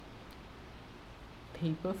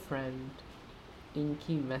Paper friend,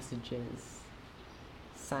 inky messages,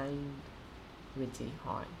 signed with a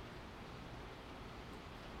heart.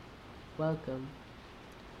 Welcome.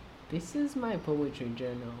 This is my poetry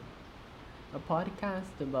journal, a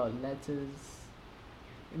podcast about letters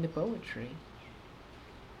in the poetry.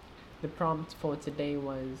 The prompt for today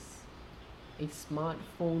was a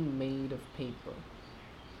smartphone made of paper.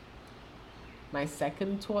 My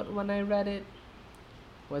second thought when I read it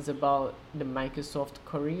was about the Microsoft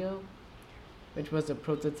Courier, which was a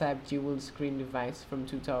prototype dual screen device from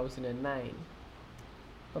 2009.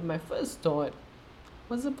 But my first thought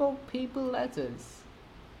was about paper letters.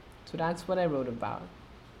 So that's what I wrote about.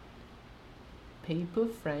 Paper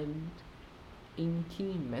friend,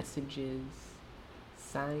 inky messages,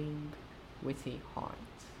 signed with a heart.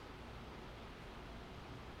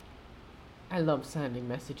 I love sending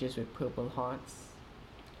messages with purple hearts.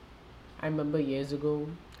 I remember years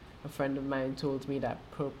ago, a friend of mine told me that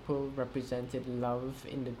purple represented love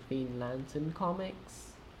in the Green Lantern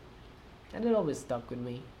comics, and it always stuck with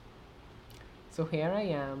me. So here I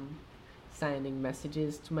am, signing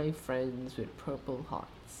messages to my friends with purple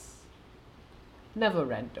hearts. Never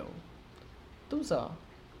read though. Those are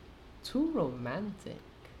too romantic.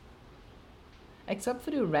 Except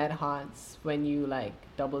for the red hearts when you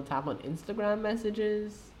double tap on Instagram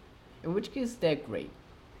messages, in which case they're great.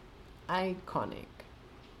 Iconic.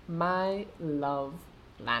 My love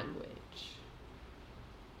language.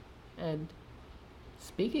 And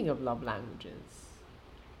speaking of love languages,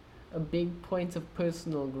 a big point of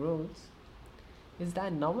personal growth is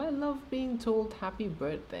that now I love being told happy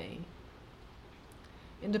birthday.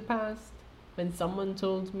 In the past, when someone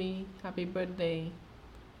told me happy birthday,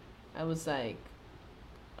 I was like,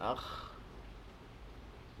 ugh.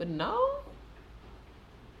 But now,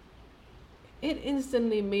 it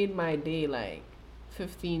instantly made my day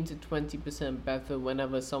 15 to 20% better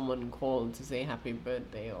whenever someone called to say happy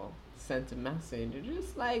birthday or sent a message. It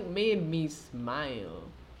just made me smile.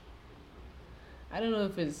 I don't know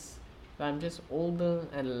if it's that I'm just older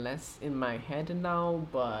and less in my head now,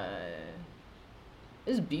 but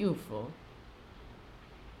it's beautiful.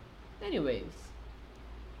 Anyways,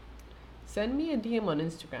 send me a DM on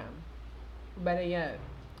Instagram. Better yet,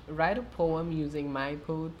 write a poem using my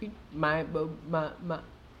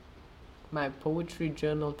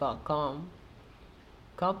poetryjournal.com.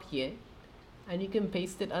 Copy it, and you can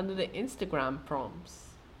paste it under the Instagram prompts.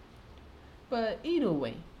 But either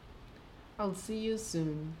way, I'll see you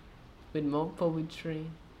soon with more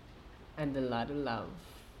poetry and a lot of love.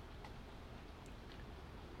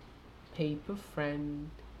 Paper friend,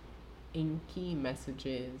 inky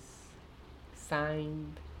messages,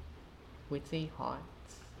 signed with a heart.